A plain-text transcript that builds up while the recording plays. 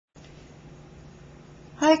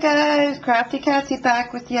Hi guys, Crafty Cassie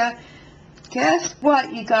back with ya. Guess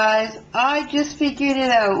what, you guys? I just figured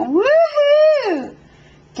it out. Woohoo!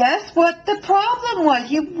 Guess what the problem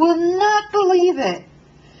was? You will not believe it.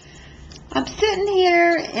 I'm sitting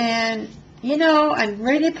here and, I'm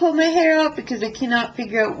ready to pull my hair out because I cannot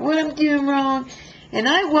figure out what I'm doing wrong. And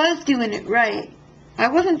I was doing it right. I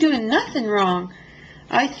wasn't doing nothing wrong.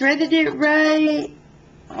 I threaded it right,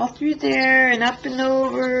 all through there and up and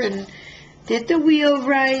over, and did the wheel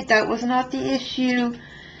right. That was not the issue.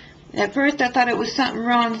 At first I thought it was something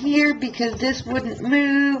wrong here because this wouldn't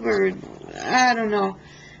move, or I don't know.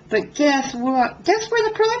 But guess what? Guess where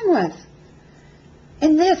the problem was?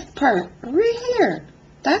 In this part, right here.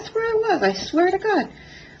 That's where it was, I swear to God.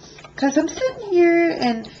 Because I'm sitting here,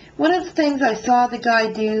 and one of the things I saw the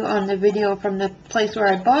guy do on the video from the place where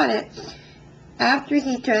I bought it, after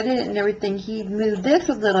he threaded it and everything, he moved this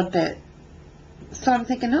a little bit. So I'm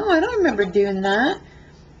thinking, oh, I don't remember doing that.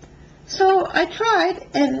 So I tried,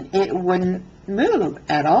 and it wouldn't move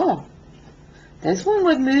at all. This one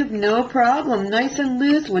would move no problem, nice and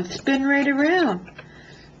loose, would spin right around.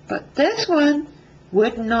 But this one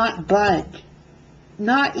would not budge.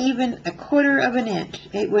 Not even a quarter of an inch.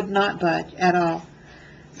 It would not budge at all.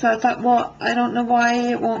 So I thought, well, I don't know why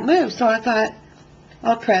it won't move. So I thought,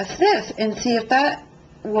 I'll press this and see if that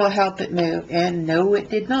will help it move. And no, it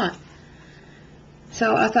did not.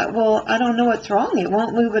 So I thought, well, I don't know what's wrong. It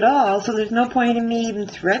won't move at all, so there's no point in me even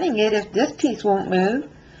threading it if this piece won't move.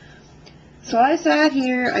 So I sat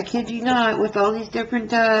here, I kid you not, with all these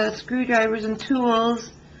different screwdrivers and tools,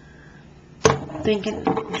 thinking,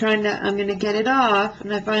 I'm going to get it off,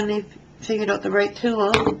 and I finally figured out the right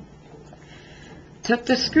tool. Took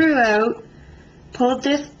the screw out, pulled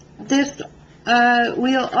this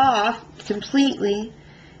wheel off completely,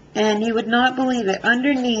 and you would not believe it.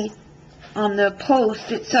 Underneath, on the post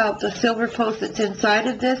itself, the silver post that's inside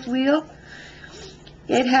of this wheel,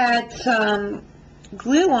 it had some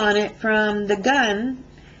glue on it from the gun,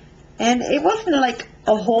 and it wasn't like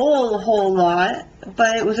a whole lot,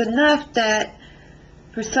 but it was enough that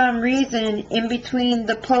for some reason in between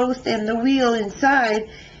the post and the wheel inside,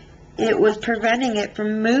 it was preventing it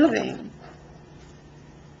from moving.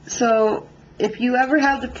 So if you ever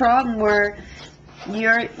have the problem where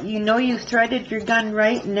you've threaded your gun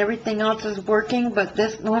right and everything else is working, but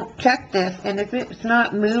this won't, check this, and if it's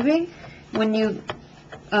not moving when you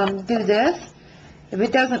do this, if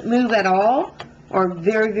it doesn't move at all or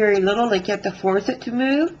very, very little, like you have to force it to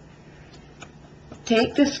move,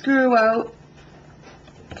 take the screw out,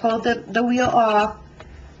 pull the wheel off,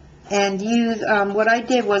 and use, what I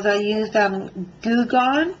did was I used Goo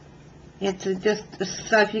Gone. It's just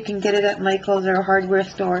stuff you can get it at Michael's or a hardware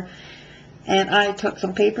store. And I took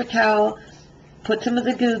some paper towel, put some of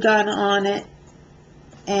the Goo Gone on it,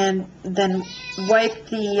 and then wiped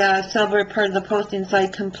the silver part of the post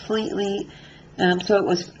inside completely, so it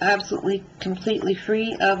was absolutely completely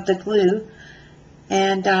free of the glue,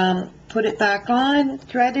 and put it back on,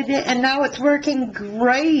 threaded it, and now it's working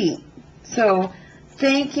great. So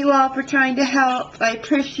thank you all for trying to help. I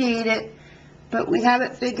appreciate it. But we have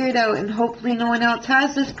it figured out, and hopefully no one else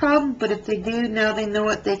has this problem. But if they do, now they know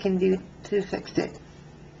what they can do to fix it.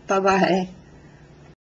 Bye-bye.